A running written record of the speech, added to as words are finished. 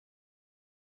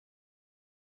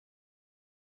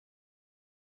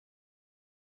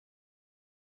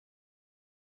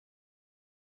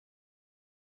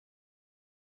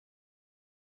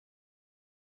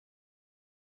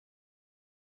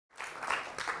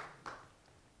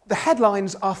The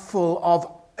headlines are full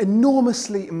of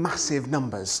enormously massive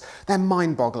numbers. They're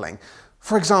mind-boggling.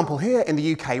 For example, here in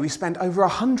the UK, we spend over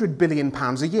 £100 billion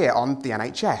a year on the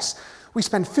NHS. We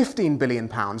spend £15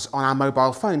 billion on our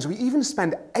mobile phones. We even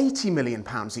spend £80 million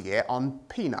a year on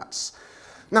peanuts.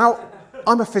 Now,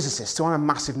 I'm a physicist, so I'm a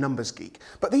massive numbers geek,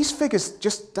 but these figures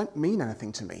just don't mean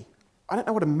anything to me. I don't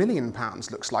know what £1 million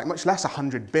looks like, much less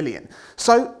 100 billion.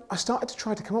 So I started to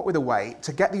try to come up with a way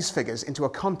to get these figures into a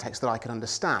context that I could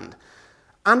understand.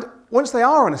 And once they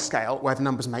are on a scale where the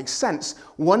numbers make sense,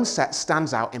 one set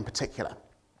stands out in particular: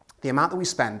 the amount that we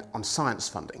spend on science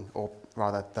funding, or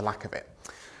rather the lack of it.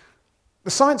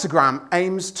 The Scienceogram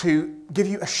aims to give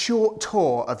you a short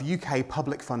tour of UK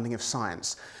public funding of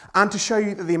science, and to show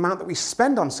you that the amount that we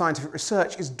spend on scientific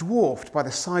research is dwarfed by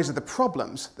the size of the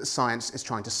problems that science is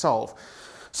trying to solve.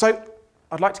 So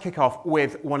I'd like to kick off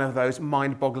with one of those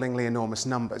mind-bogglingly enormous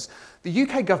numbers. The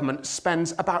UK government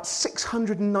spends about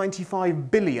 695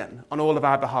 billion on all of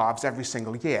our behalves every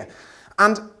single year.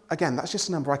 And again, that's just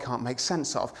a number I can't make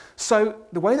sense of. So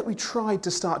the way that we tried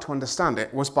to start to understand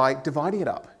it was by dividing it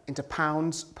up into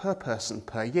pounds per person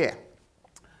per year.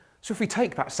 So if we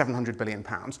take that £700 billion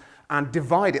and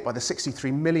divide it by the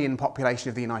 63 million population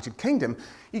of the United Kingdom,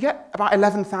 you get about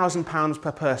 £11,000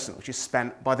 per person, which is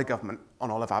spent by the government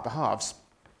on all of our behalves.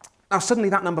 Now suddenly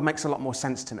that number makes a lot more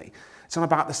sense to me. It's on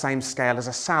about the same scale as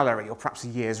a salary or perhaps a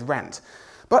year's rent.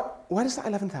 But where does that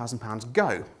 £11,000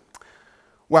 go?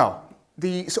 Well,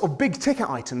 the sort of big ticket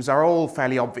items are all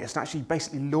fairly obvious and actually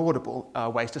basically laudable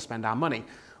ways to spend our money.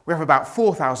 We have about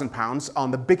 £4,000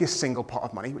 on the biggest single pot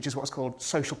of money, which is what's called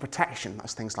social protection.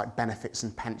 That's things like benefits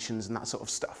and pensions and that sort of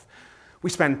stuff. We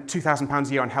spend £2,000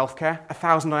 a year on healthcare,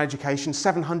 £1,000 on education,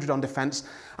 £700 on defence,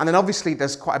 and then obviously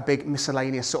there's quite a big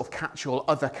miscellaneous sort of catch-all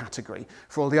other category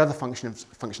for all the other functions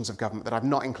of government that I've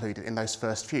not included in those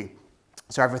first few.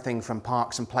 So everything from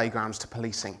parks and playgrounds to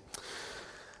policing.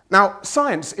 Now,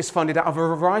 science is funded out of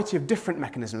a variety of different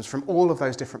mechanisms from all of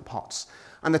those different pots.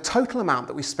 And the total amount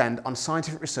that we spend on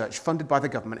scientific research funded by the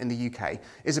government in the UK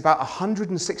is about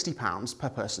 £160 per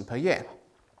person per year.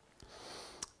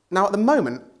 Now, at the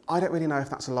moment, I don't really know if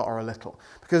that's a lot or a little,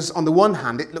 because on the one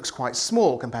hand, it looks quite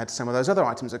small compared to some of those other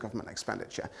items of government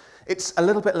expenditure. It's a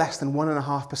little bit less than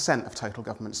 1.5% of total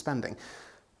government spending.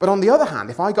 But on the other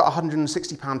hand, if I got a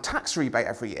 £160 tax rebate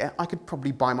every year, I could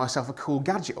probably buy myself a cool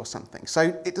gadget or something. So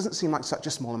it doesn't seem like such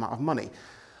a small amount of money.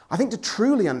 I think to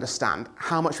truly understand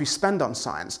how much we spend on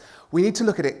science, we need to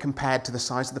look at it compared to the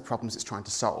size of the problems it's trying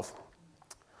to solve.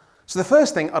 So the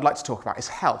first thing I'd like to talk about is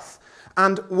health.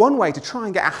 And one way to try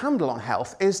and get a handle on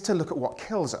health is to look at what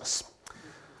kills us.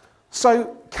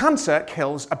 So cancer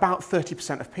kills about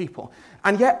 30% of people,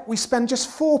 and yet we spend just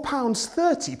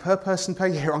 £4.30 per person per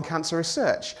year on cancer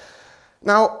research.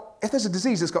 Now, if there's a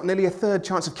disease that's got nearly a third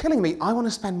chance of killing me, I want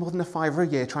to spend more than £5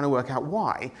 a year trying to work out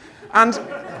why. And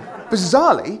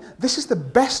bizarrely, this is the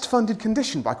best funded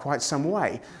condition by quite some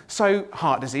way. So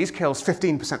heart disease kills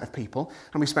 15% of people,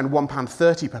 and we spend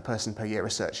 £1.30 per person per year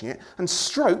researching it. And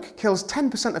stroke kills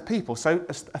 10% of people, so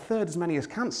a third as many as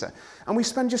cancer. And we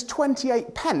spend just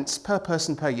 28 pence per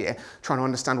person per year trying to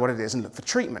understand what it is and look for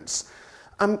treatments.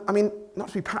 I mean, not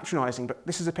to be patronising, but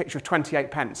this is a picture of 28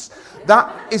 pence.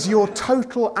 That is your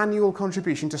total annual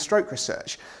contribution to stroke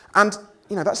research. And,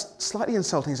 you know, that's slightly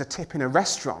insulting as a tip in a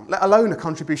restaurant, let alone a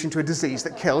contribution to a disease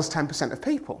that kills 10% of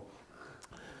people.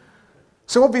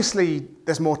 So obviously,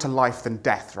 there's more to life than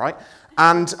death, right?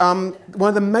 And one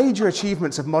of the major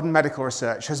achievements of modern medical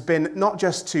research has been not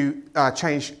just to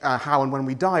change how and when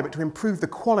we die, but to improve the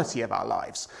quality of our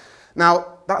lives.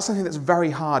 Now, that's something that's very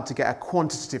hard to get a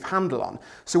quantitative handle on.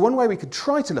 So one way we could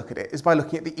try to look at it is by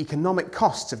looking at the economic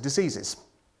costs of diseases.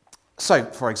 So,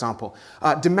 for example,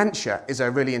 dementia is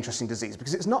a really interesting disease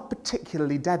because it's not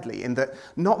particularly deadly in that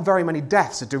not very many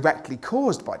deaths are directly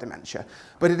caused by dementia,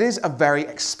 but it is a very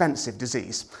expensive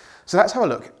disease. So let's have a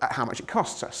look at how much it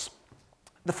costs us.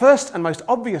 The first and most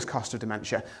obvious cost of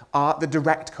dementia are the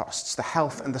direct costs, the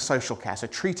health and the social care, so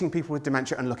treating people with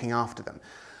dementia and looking after them.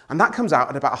 And that comes out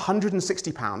at about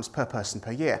 £160 per person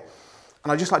per year.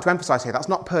 And I'd just like to emphasise here, that's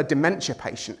not per dementia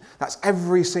patient, that's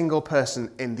every single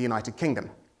person in the United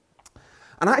Kingdom.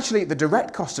 And actually, the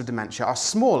direct costs of dementia are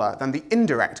smaller than the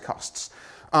indirect costs.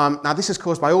 Now, this is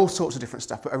caused by all sorts of different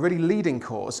stuff, but a really leading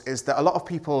cause is that a lot of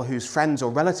people whose friends or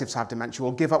relatives have dementia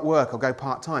will give up work or go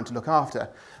part-time to look after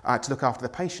the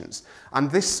patients.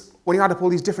 And this, when you add up all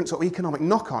these different sort of economic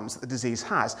knock-ons that the disease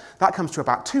has, that comes to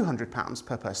about £200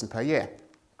 per person per year.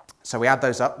 So we add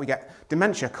those up, we get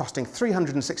dementia costing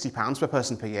 £360 per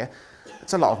person per year.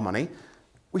 It's a lot of money.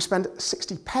 We spend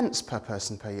 60 pence per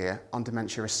person per year on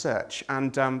dementia research,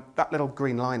 and that little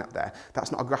green line up there,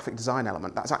 that's not a graphic design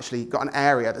element, that's actually got an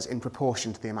area that's in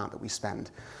proportion to the amount that we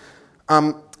spend.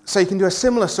 So you can do a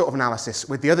similar sort of analysis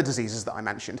with the other diseases that I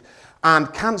mentioned,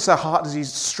 and cancer, heart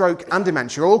disease, stroke and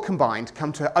dementia all combined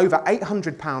come to over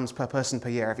 £800 per person per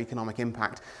year of economic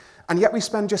impact, and yet we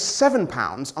spend just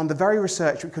 £7 on the very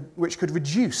research which could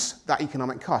reduce that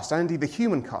economic cost, and indeed the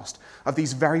human cost of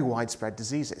these very widespread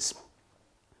diseases.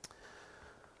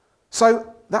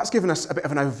 So that's given us a bit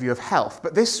of an overview of health,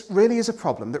 but this really is a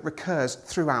problem that recurs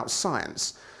throughout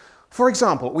science. For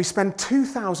example, we spend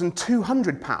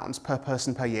 £2,200 per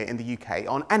person per year in the UK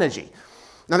on energy.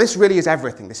 Now this really is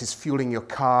everything. This is fueling your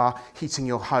car, heating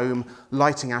your home,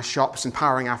 lighting our shops and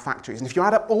powering our factories. And if you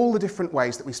add up all the different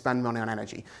ways that we spend money on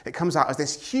energy, it comes out as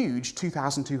this huge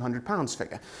 £2,200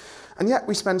 figure. And yet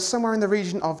we spend somewhere in the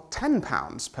region of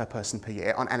 £10 per person per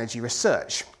year on energy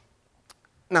research.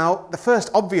 Now, the first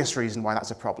obvious reason why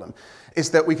that's a problem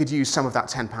is that we could use some of that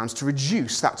 £10 to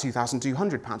reduce that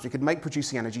 £2,200. We could make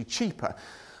producing energy cheaper.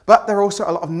 But there are also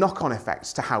a lot of knock-on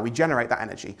effects to how we generate that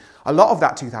energy. A lot of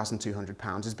that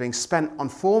 £2,200 is being spent on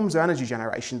forms of energy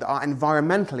generation that are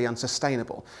environmentally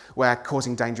unsustainable, where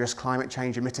causing dangerous climate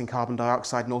change, emitting carbon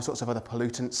dioxide and all sorts of other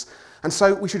pollutants. And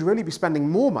so we should really be spending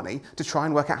more money to try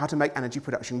and work out how to make energy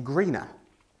production greener.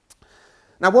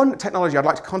 Now, one technology I'd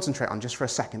like to concentrate on just for a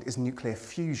second is nuclear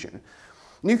fusion.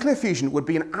 Nuclear fusion would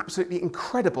be an absolutely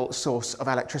incredible source of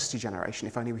electricity generation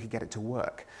if only we could get it to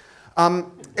work.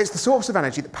 It's the source of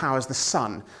energy that powers the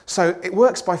sun. So it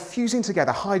works by fusing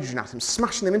together hydrogen atoms,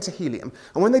 smashing them into helium,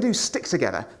 and when they do stick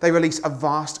together, they release a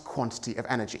vast quantity of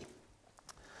energy.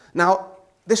 Now,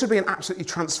 this would be an absolutely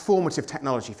transformative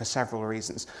technology for several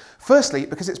reasons. Firstly,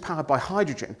 because it's powered by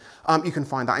hydrogen, you can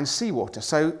find that in seawater.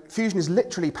 So fusion is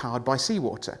literally powered by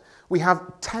seawater. We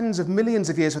have tens of millions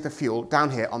of years worth of fuel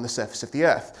down here on the surface of the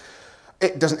Earth.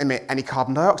 It doesn't emit any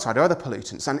carbon dioxide or other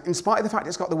pollutants, and in spite of the fact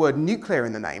it's got the word nuclear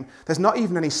in the name, there's not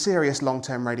even any serious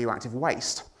long-term radioactive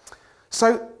waste.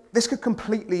 So this could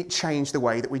completely change the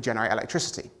way that we generate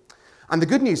electricity. And the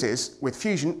good news is, with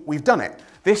fusion, we've done it.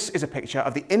 This is a picture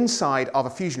of the inside of a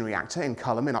fusion reactor in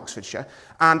Culham in Oxfordshire,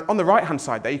 and on the right-hand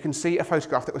side there you can see a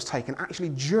photograph that was taken actually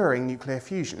during nuclear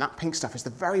fusion. That pink stuff is the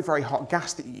very, very hot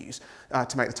gas that you use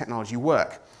to make the technology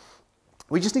work.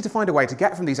 We just need to find a way to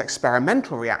get from these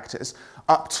experimental reactors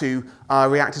up to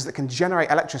reactors that can generate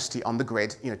electricity on the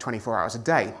grid, 24 hours a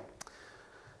day.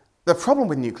 The problem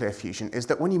with nuclear fusion is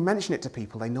that when you mention it to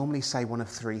people, they normally say one of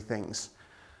three things.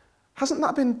 Hasn't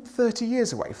that been 30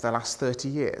 years away for the last 30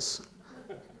 years?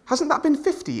 Hasn't that been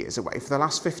 50 years away for the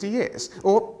last 50 years?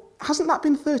 Or hasn't that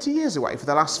been 30 years away for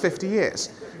the last 50 years?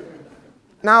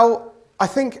 Now, I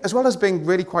think, as well as being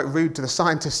really quite rude to the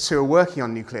scientists who are working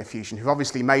on nuclear fusion, who've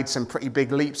obviously made some pretty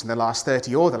big leaps in the last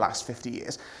 30 or the last 50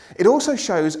 years, it also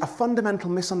shows a fundamental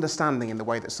misunderstanding in the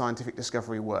way that scientific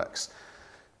discovery works.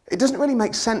 It doesn't really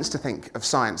make sense to think of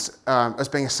science as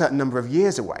being a certain number of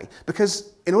years away,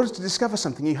 because in order to discover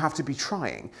something, you have to be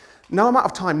trying. No amount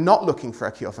of time not looking for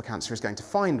a cure for cancer is going to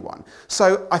find one.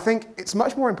 So I think it's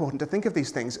much more important to think of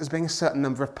these things as being a certain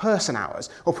number of person-hours,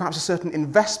 or perhaps a certain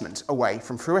investment away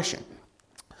from fruition.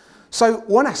 So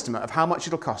one estimate of how much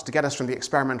it'll cost to get us from the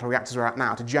experimental reactors we're at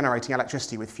now to generating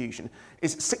electricity with fusion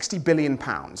is £60 billion.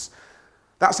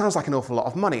 That sounds like an awful lot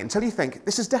of money until you think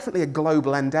this is definitely a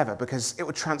global endeavour, because it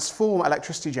would transform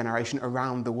electricity generation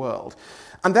around the world.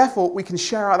 And therefore we can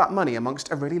share out that money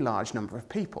amongst a really large number of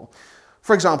people.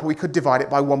 For example, we could divide it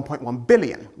by 1.1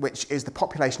 billion, which is the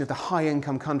population of the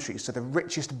high-income countries, so the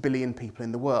richest billion people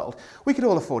in the world. We could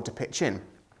all afford to pitch in.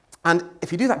 And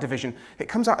if you do that division, it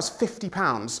comes out as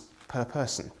 £50 per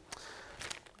person.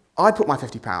 I'd put my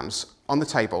 £50 on the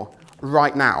table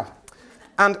right now.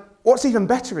 And what's even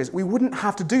better is we wouldn't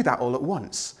have to do that all at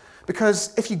once.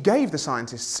 Because if you gave the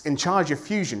scientists in charge of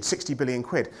fusion 60 billion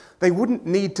quid, they wouldn't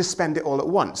need to spend it all at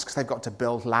once, because they've got to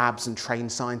build labs and train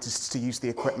scientists to use the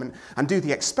equipment and do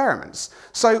the experiments.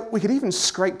 So we could even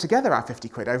scrape together our 50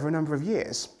 quid over a number of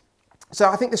years. So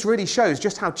I think this really shows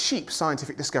just how cheap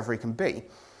scientific discovery can be.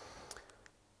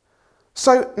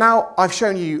 So now I've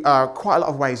shown you quite a lot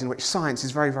of ways in which science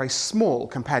is very, very small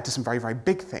compared to some very, very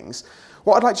big things.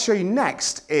 What I'd like to show you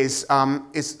next is some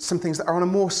things that are on a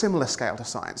more similar scale to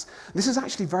science. This is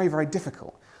actually very, very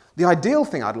difficult. The ideal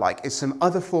thing I'd like is some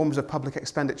other forms of public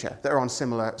expenditure that are on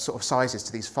similar sort of sizes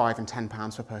to these £5 and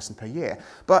 £10 per person per year.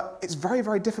 But it's very,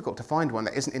 very difficult to find one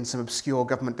that isn't in some obscure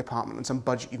government department and some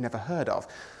budget you've never heard of.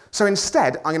 So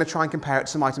instead, I'm going to try and compare it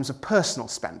to some items of personal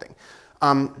spending.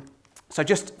 So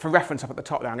just for reference up at the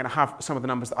top there, I'm going to have some of the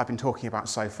numbers that I've been talking about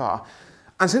so far.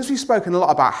 And since we've spoken a lot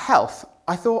about health,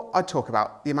 I thought I'd talk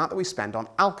about the amount that we spend on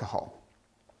alcohol.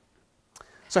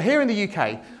 So here in the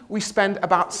UK, we spend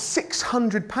about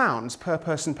 £600 per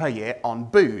person per year on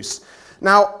booze.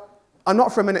 Now, I'm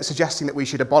not for a minute suggesting that we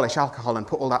should abolish alcohol and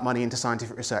put all that money into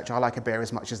scientific research. I like a beer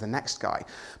as much as the next guy.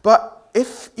 But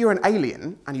if you're an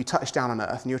alien and you touch down on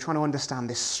Earth and you're trying to understand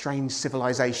this strange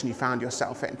civilization you found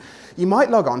yourself in, you might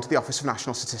log on to the Office of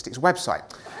National Statistics website.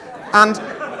 And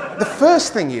the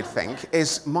first thing you'd think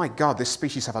is, my God, this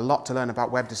species have a lot to learn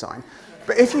about web design.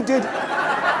 But if you did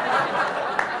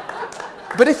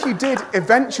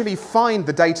eventually find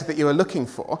the data that you were looking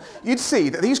for, you'd see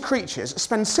that these creatures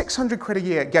spend 600 quid a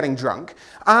year getting drunk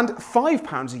and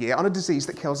 £5 a year on a disease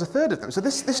that kills a third of them. So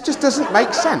this just doesn't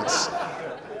make sense.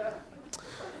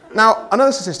 Now,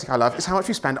 another statistic I love is how much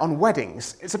we spend on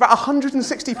weddings. It's about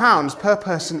 £160 per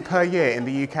person per year in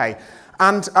the UK.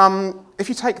 And if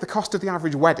you take the cost of the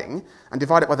average wedding and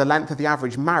divide it by the length of the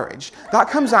average marriage, that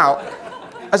comes out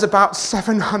as about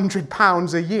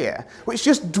 £700 a year, which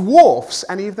just dwarfs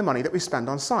any of the money that we spend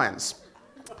on science.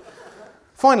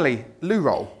 Finally, loo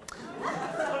roll.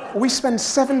 We spend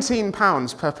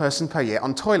 £17 per person per year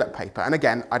on toilet paper. And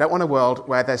again, I don't want a world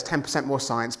where there's 10% more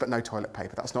science but no toilet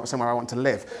paper. That's not somewhere I want to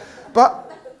live. But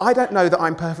I don't know that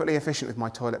I'm perfectly efficient with my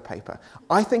toilet paper.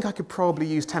 I think I could probably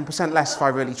use 10% less if I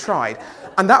really tried.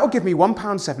 And that would give me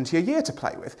 £1.70 a year to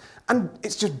play with. And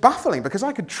it's just baffling because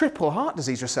I could triple heart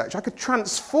disease research. I could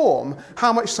transform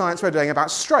how much science we're doing about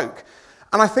stroke.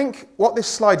 And I think what this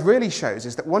slide really shows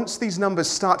is that once these numbers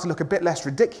start to look a bit less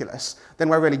ridiculous, then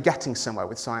we're really getting somewhere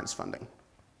with science funding.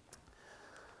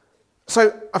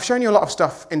 So I've shown you a lot of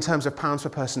stuff in terms of pounds per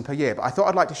person per year, but I thought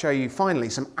I'd like to show you finally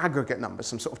some aggregate numbers,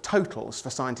 some sort of totals for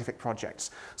scientific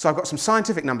projects. So I've got some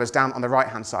scientific numbers down on the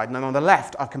right-hand side, and then on the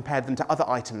left I've compared them to other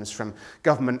items from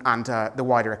government and the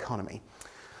wider economy.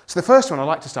 So the first one I'd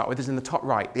like to start with is in the top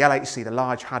right, the LHC, the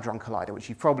Large Hadron Collider, which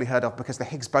you've probably heard of because the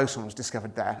Higgs boson was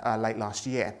discovered there late last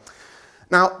year.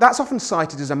 Now, that's often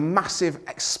cited as a massive,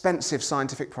 expensive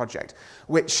scientific project,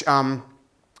 which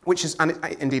is, and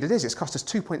indeed it is, it's cost us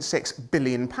 £2.6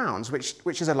 billion,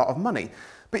 which is a lot of money.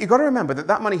 But you've got to remember that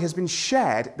that money has been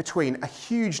shared between a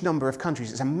huge number of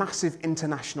countries. It's a massive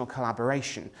international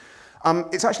collaboration.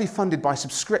 It's actually funded by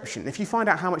subscription. If you find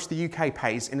out how much the UK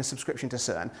pays in a subscription to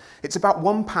CERN, it's about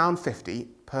 £1.50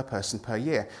 per person per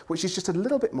year, which is just a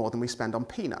little bit more than we spend on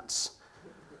peanuts.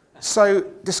 So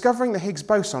discovering the Higgs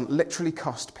boson literally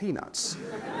cost peanuts.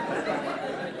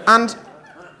 And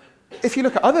if you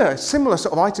look at other similar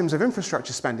sort of items of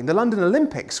infrastructure spending, the London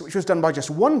Olympics, which was done by just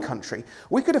one country,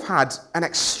 we could have had an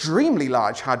extremely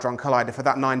large Hadron Collider for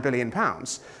that £9 billion.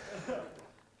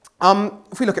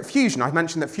 If we look at fusion, I've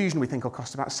mentioned that fusion we think will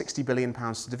cost about £60 billion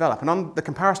to develop. And on the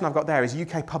comparison I've got there is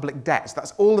UK public debt. So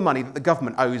that's all the money that the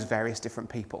government owes various different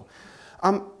people.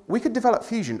 We could develop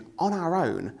fusion on our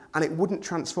own, and it wouldn't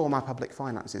transform our public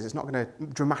finances. It's not going to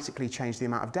dramatically change the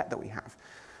amount of debt that we have.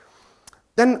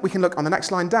 Then we can look on the next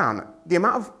line down. The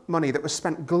amount of money that was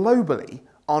spent globally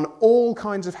on all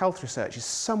kinds of health research is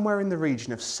somewhere in the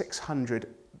region of £600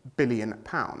 billion.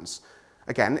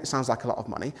 Again, it sounds like a lot of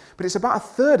money, but it's about a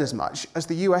third as much as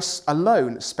the US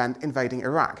alone spent invading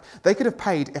Iraq. They could have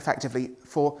paid effectively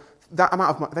for that amount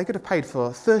of money. They could have paid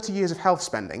for 30 years of health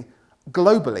spending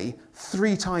globally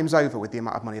 3 times over with the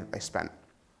amount of money that they spent.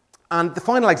 And the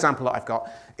final example that I've got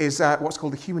is what's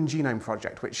called the Human Genome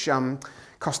Project, which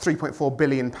cost £3.4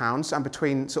 billion, and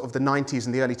between sort of the 90s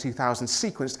and the early 2000s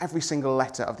sequenced every single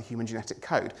letter of the human genetic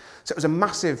code. So it was a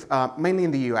massive, mainly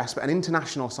in the US, but an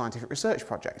international scientific research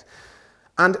project.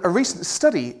 And a recent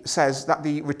study says that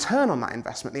the return on that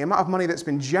investment, the amount of money that's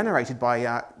been generated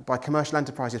by commercial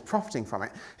enterprises profiting from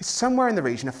it, is somewhere in the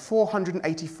region of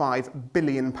 £485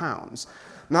 billion.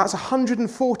 Now that's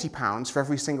 £140 for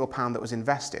every single pound that was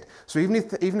invested. So even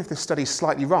if this study is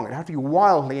slightly wrong, it'd have to be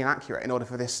wildly inaccurate in order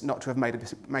for this not to have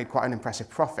made quite an impressive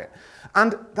profit.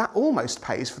 And that almost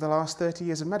pays for the last 30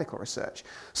 years of medical research.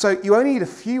 So you only need a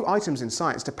few items in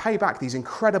science to pay back these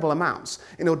incredible amounts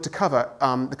in order to cover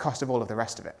the cost of all of the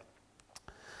rest of it.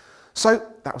 So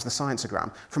that was the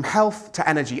Scienceogram. From health to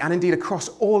energy, and indeed across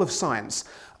all of science,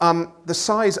 the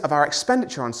size of our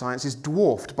expenditure on science is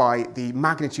dwarfed by the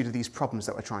magnitude of these problems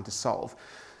that we're trying to solve.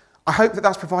 I hope that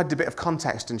that's provided a bit of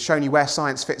context and shown you where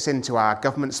science fits into our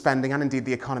government spending and indeed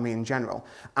the economy in general.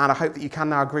 And I hope that you can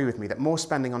now agree with me that more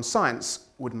spending on science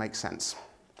would make sense.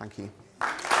 Thank you.